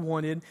what he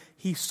wanted.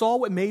 He saw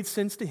what made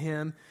sense to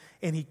him.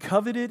 And he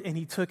coveted and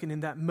he took. And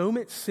in that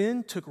moment,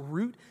 sin took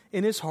root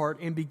in his heart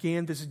and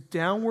began this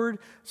downward,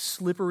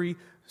 slippery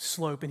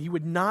slope. And he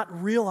would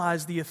not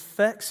realize the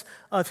effects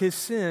of his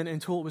sin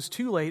until it was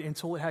too late,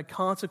 until it had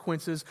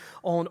consequences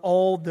on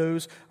all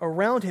those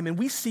around him. And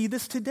we see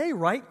this today,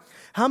 right?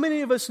 How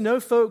many of us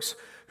know folks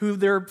who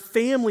their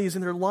families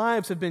and their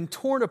lives have been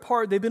torn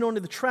apart? They've been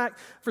onto the track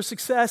for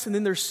success, and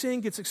then their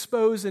sin gets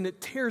exposed and it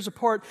tears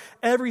apart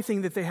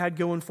everything that they had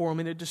going for them,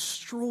 and it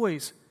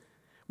destroys.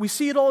 We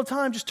see it all the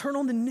time. Just turn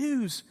on the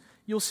news.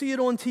 You'll see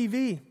it on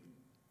TV.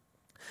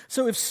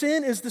 So if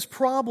sin is this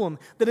problem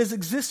that has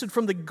existed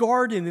from the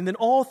garden and then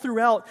all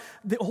throughout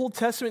the Old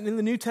Testament and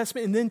the New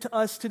Testament and then to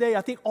us today,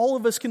 I think all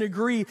of us can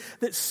agree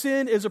that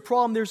sin is a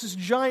problem. There's this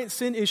giant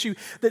sin issue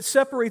that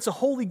separates a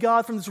holy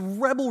God from this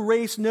rebel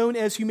race known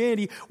as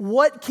humanity.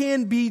 What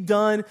can be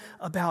done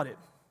about it?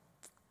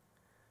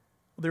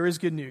 Well, there is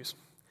good news,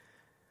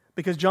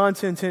 because John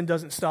 10:10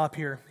 doesn't stop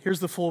here. Here's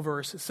the full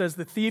verse. It says,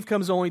 "The thief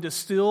comes only to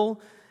steal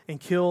and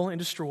kill and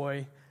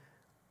destroy.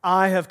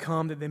 I have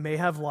come that they may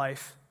have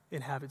life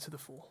and have it to the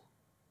full."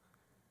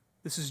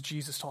 This is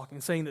Jesus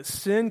talking, saying that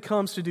sin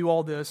comes to do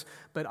all this,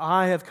 but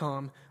I have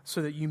come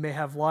so that you may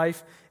have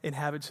life and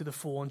have it to the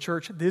full. And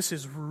church, this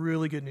is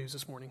really good news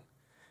this morning,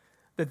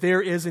 that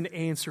there is an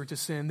answer to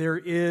sin. There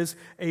is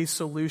a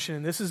solution.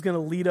 And this is going to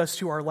lead us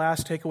to our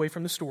last takeaway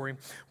from the story,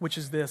 which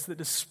is this, that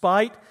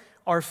despite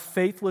our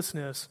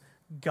faithlessness,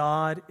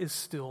 God is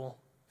still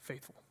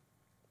faithful.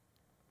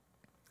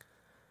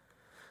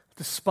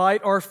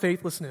 Despite our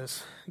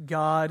faithlessness,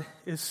 God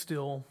is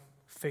still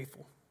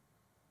faithful.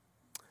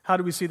 How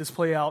do we see this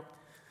play out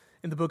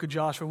in the book of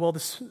Joshua? Well,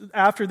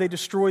 after they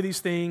destroy these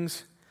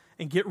things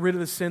and get rid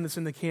of the sin that's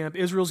in the camp,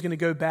 Israel's going to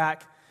go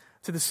back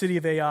to the city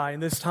of Ai,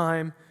 and this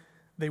time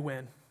they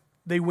win.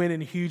 They win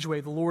in a huge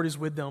way. The Lord is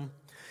with them.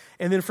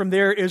 And then from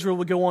there, Israel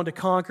would go on to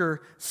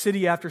conquer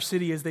city after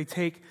city as they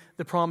take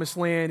the promised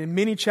land. And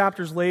many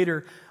chapters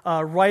later,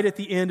 right at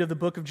the end of the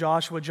book of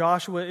Joshua,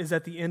 Joshua is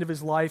at the end of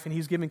his life, and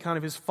he's giving kind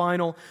of his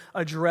final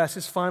address,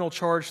 his final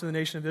charge to the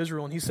nation of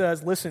Israel. And he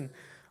says, listen,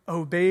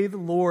 obey the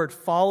Lord,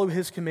 follow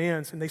his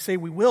commands. And they say,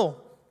 we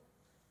will.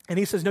 And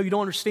he says, no, you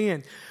don't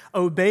understand.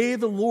 Obey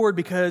the Lord,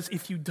 because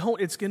if you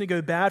don't, it's going to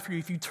go bad for you.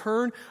 If you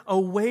turn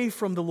away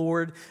from the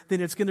Lord,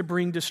 then it's going to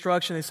bring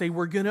destruction. They say,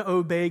 we're going to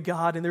obey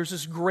God. And there's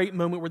this great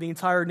moment where the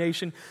entire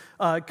nation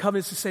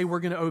covenants to say,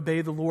 we're going to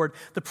obey the Lord.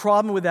 The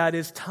problem with that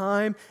is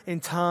time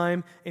and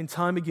time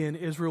again,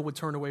 Israel would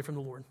turn away from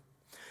the Lord.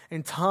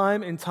 And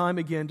time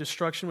again,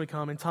 destruction would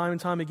come. And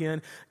time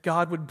again,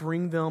 God would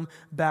bring them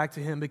back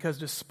to him, because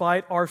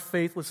despite our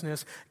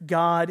faithlessness,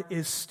 God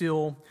is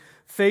still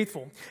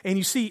faithful. And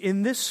you see,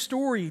 in this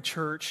story,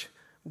 church,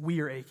 we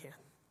are Achan.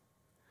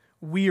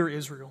 We are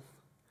Israel.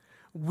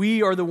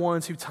 We are the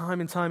ones who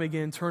time and time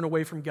again turn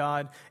away from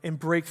God and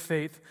break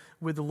faith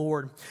with the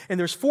Lord. And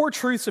there's 4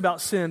 truths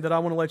about sin that I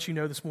want to let you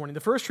know this morning.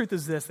 The first truth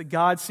is this, that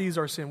God sees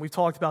our sin. We've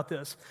talked about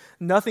this.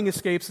 Nothing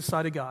escapes the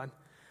sight of God.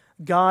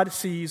 God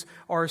sees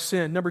our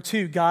sin. Number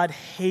 2, God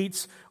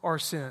hates our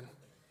sin.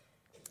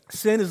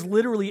 Sin is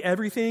literally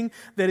everything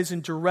that is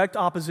in direct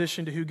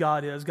opposition to who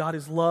God is. God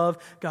is love,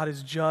 God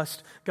is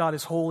just, God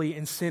is holy,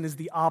 and sin is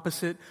the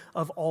opposite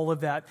of all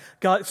of that.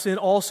 Sin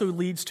also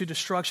leads to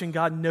destruction.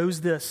 God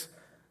knows this.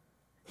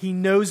 He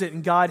knows it,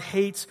 and God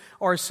hates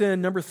our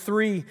sin. Number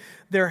 3,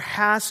 there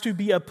has to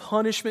be a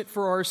punishment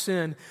for our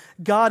sin.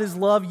 God is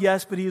love,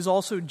 yes, but He is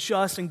also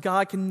just, and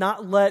God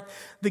cannot let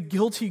the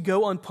guilty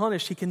go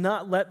unpunished. He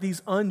cannot let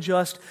these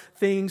unjust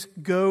things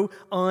go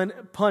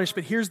unpunished.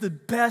 But here's the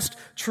best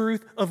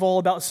truth of all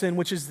about sin,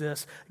 which is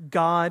this: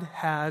 God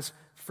has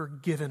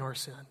forgiven our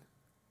sin.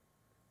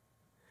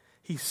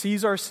 He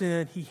sees our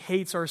sin. He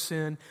hates our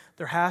sin.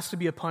 There has to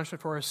be a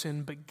punishment for our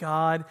sin, but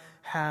God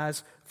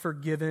has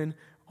forgiven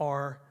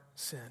our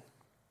sin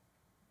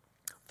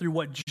through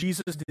what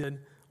Jesus did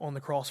on the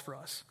cross for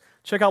us.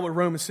 Check out what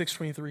Romans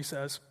 6:23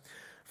 says.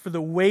 For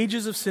the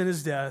wages of sin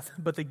is death,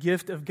 but the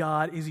gift of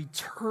God is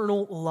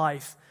eternal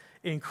life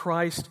in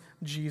Christ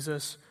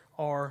Jesus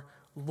our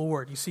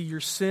Lord. You see, your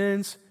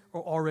sins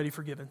are already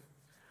forgiven.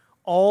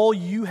 All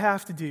you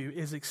have to do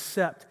is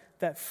accept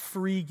that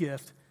free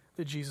gift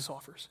that Jesus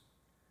offers.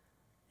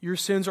 Your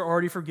sins are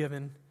already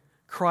forgiven.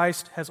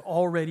 Christ has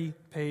already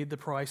paid the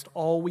price.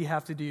 All we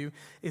have to do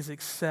is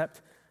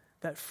accept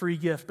that free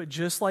gift. But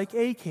just like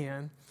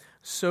Achan,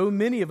 so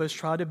many of us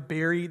try to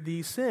bury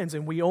these sins,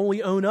 and we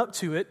only own up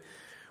to it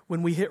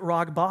when we hit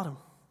rock bottom.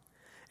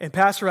 And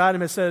Pastor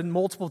Adam has said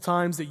multiple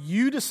times that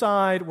you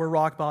decide where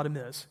rock bottom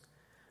is.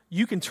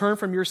 You can turn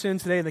from your sin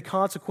today, and the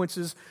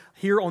consequences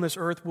here on this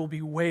earth will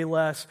be way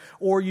less.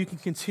 Or you can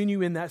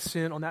continue in that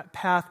sin on that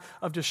path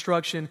of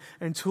destruction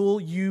until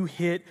you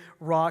hit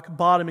rock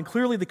bottom. And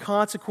clearly the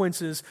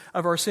consequences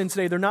of our sin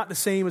today, they're not the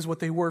same as what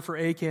they were for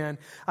Achan.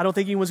 I don't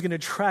think anyone's going to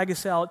drag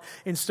us out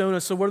and stone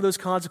us. So what do those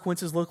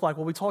consequences look like?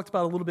 Well, we talked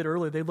about it a little bit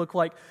earlier. They look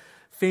like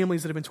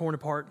families that have been torn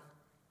apart.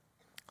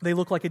 They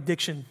look like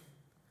addiction.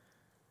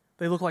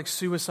 They look like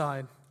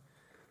suicide.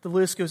 The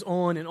list goes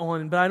on and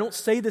on. But I don't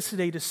say this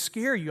today to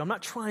scare you. I'm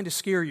not trying to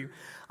scare you.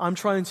 I'm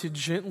trying to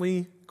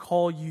gently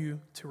call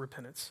you to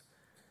repentance.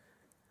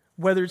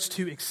 Whether it's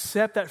to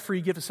accept that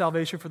free gift of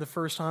salvation for the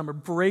first time or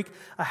break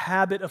a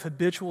habit of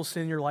habitual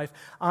sin in your life,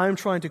 I'm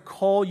trying to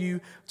call you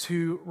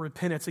to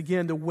repentance.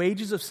 Again, the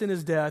wages of sin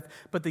is death,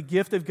 but the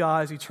gift of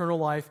God is eternal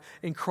life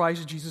in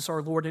Christ Jesus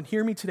our Lord. And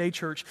hear me today,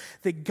 church,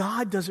 that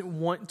God doesn't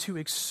want to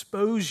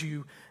expose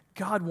you.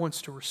 God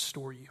wants to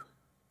restore you.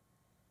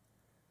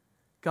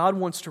 God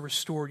wants to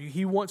restore you.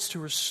 He wants to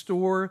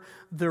restore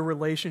the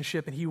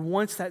relationship, and He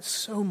wants that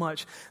so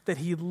much that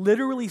He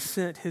literally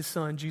sent His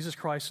Son, Jesus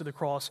Christ, to the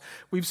cross.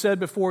 We've said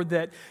before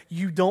that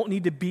you don't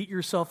need to beat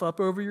yourself up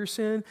over your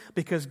sin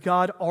because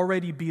God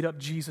already beat up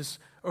Jesus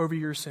over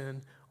your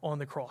sin on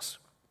the cross.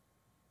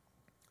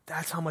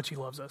 That's how much He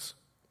loves us.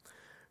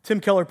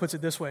 Tim Keller puts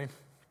it this way.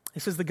 He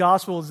says, the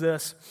gospel is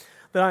this,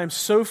 that I am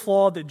so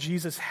flawed that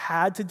Jesus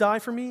had to die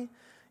for me,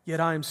 yet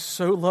I am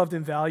so loved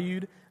and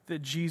valued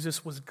that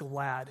Jesus was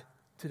glad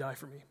to die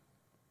for me.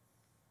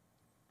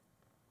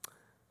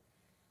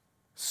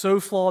 So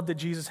flawed that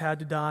Jesus had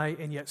to die,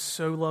 and yet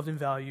so loved and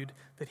valued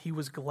that He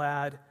was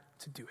glad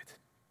to do it.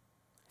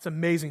 It's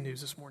amazing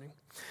news this morning.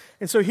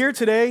 And so here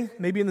today,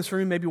 maybe in this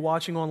room, maybe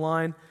watching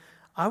online,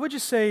 I would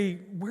just say,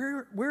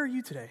 where are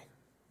you today?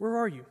 Where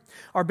are you?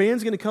 Our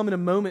band's going to come in a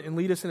moment and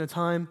lead us in a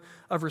time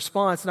of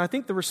response. And I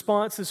think the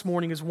response this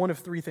morning is one of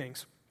 3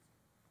 things.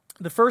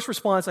 The first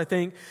response, I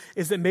think,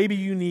 is that maybe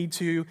you need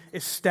to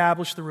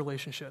establish the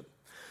relationship.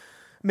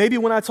 Maybe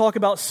when I talk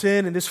about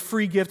sin and this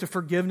free gift of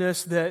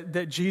forgiveness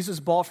that Jesus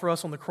bought for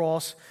us on the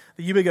cross,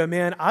 that you would go,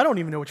 man, I don't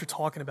even know what you're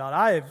talking about.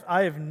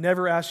 I have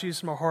never asked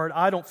Jesus in my heart.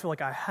 I don't feel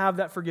like I have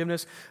that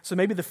forgiveness. So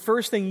maybe the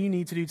first thing you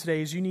need to do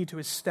today is you need to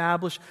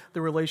establish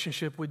the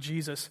relationship with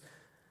Jesus.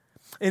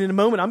 And in a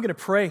moment, I'm going to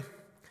pray.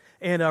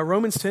 And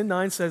Romans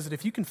 10:9 says that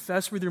if you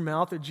confess with your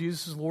mouth that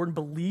Jesus is Lord and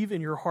believe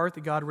in your heart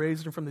that God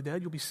raised Him from the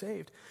dead, you'll be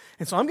saved.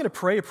 And so I'm going to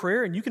pray a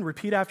prayer, and you can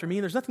repeat after me.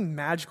 And there's nothing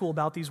magical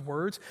about these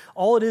words.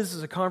 All it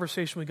is a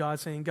conversation with God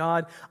saying,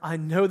 God, I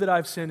know that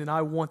I've sinned, and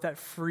I want that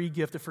free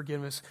gift of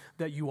forgiveness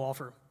that you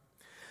offer.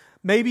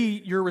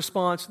 Maybe your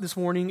response this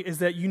morning is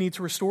that you need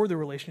to restore the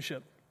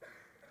relationship.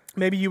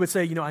 Maybe you would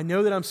say, I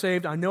know that I'm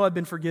saved, I know I've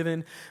been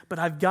forgiven, but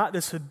I've got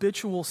this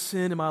habitual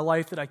sin in my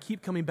life that I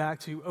keep coming back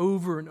to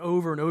over and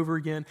over and over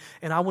again,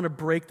 and I want to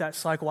break that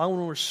cycle. I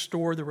want to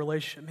restore the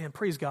relationship. Man,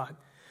 praise God.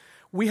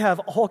 We have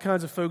all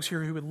kinds of folks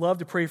here who would love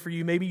to pray for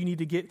you. Maybe you need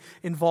to get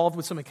involved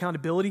with some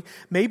accountability.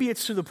 Maybe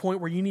it's to the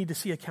point where you need to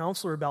see a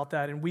counselor about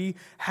that, and we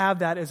have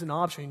that as an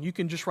option. You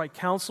can just write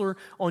counselor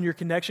on your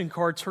connection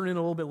card, turn in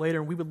a little bit later,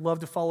 and we would love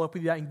to follow up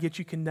with that and get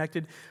you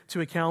connected to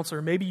a counselor.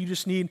 Maybe you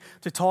just need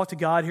to talk to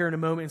God here in a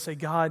moment and say,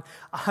 God,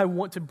 I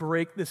want to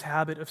break this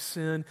habit of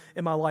sin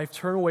in my life,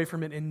 turn away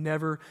from it, and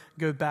never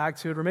go back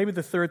to it. Or maybe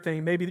the third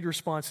thing, maybe the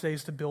response today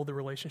is to build the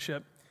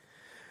relationship.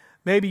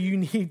 Maybe you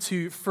need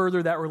to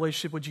further that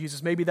relationship with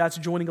Jesus. Maybe that's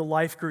joining a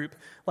life group.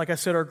 Like I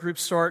said, our groups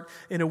start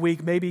in a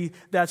week. Maybe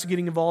that's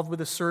getting involved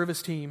with a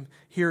service team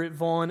here at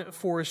Vaughn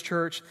Forest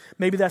Church.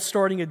 Maybe that's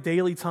starting a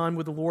daily time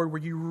with the Lord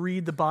where you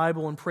read the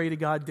Bible and pray to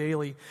God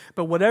daily.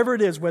 But whatever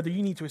it is, whether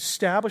you need to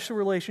establish a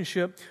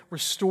relationship,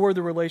 restore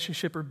the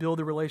relationship, or build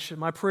the relationship,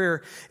 my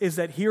prayer is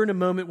that here in a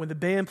moment when the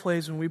band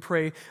plays, when we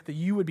pray, that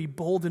you would be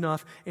bold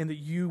enough and that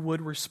you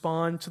would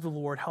respond to the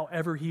Lord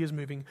however He is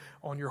moving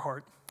on your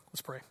heart.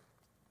 Let's pray.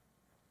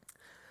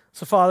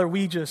 So, Father,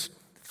 we just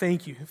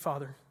thank you,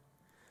 Father,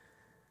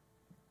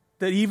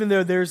 that even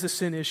though there's a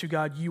sin issue,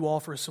 God, you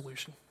offer a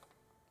solution.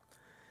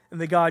 And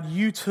that, God,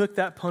 you took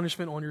that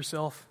punishment on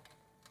yourself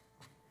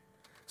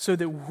so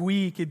that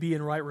we could be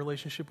in right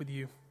relationship with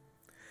you.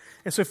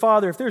 And so,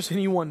 Father, if there's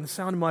anyone in the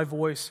sound of my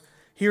voice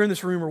here in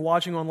this room or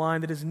watching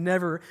online that has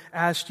never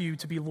asked you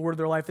to be Lord of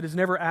their life, that has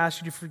never asked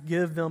you to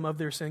forgive them of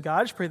their sin, God,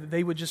 I just pray that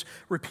they would just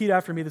repeat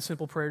after me the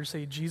simple prayer to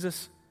say,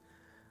 Jesus,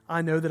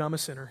 I know that I'm a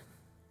sinner.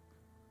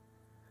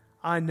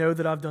 I know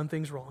that I've done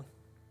things wrong.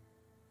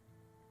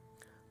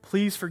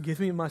 Please forgive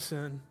me of my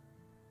sin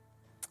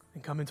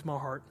and come into my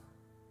heart.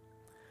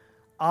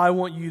 I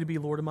want you to be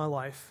Lord of my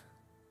life,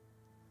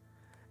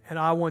 and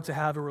I want to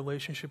have a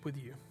relationship with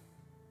you.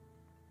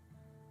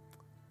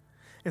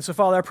 And so,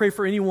 Father, I pray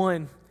for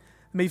anyone that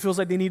maybe feels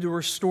like they need to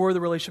restore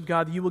the relationship,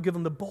 God, that you will give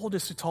them the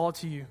boldness to talk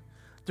to you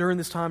during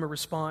this time of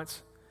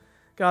response.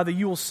 God, that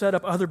you will set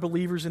up other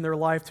believers in their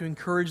life to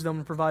encourage them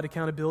and provide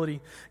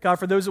accountability. God,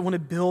 for those that want to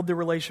build their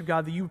relationship,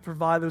 God, that you would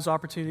provide those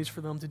opportunities for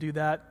them to do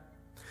that,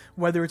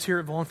 whether it's here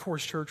at Vaughn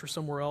Forest Church or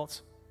somewhere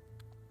else.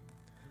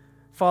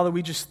 Father,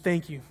 we just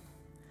thank you.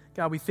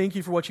 God, we thank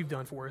you for what you've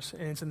done for us,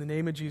 and it's in the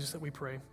name of Jesus that we pray.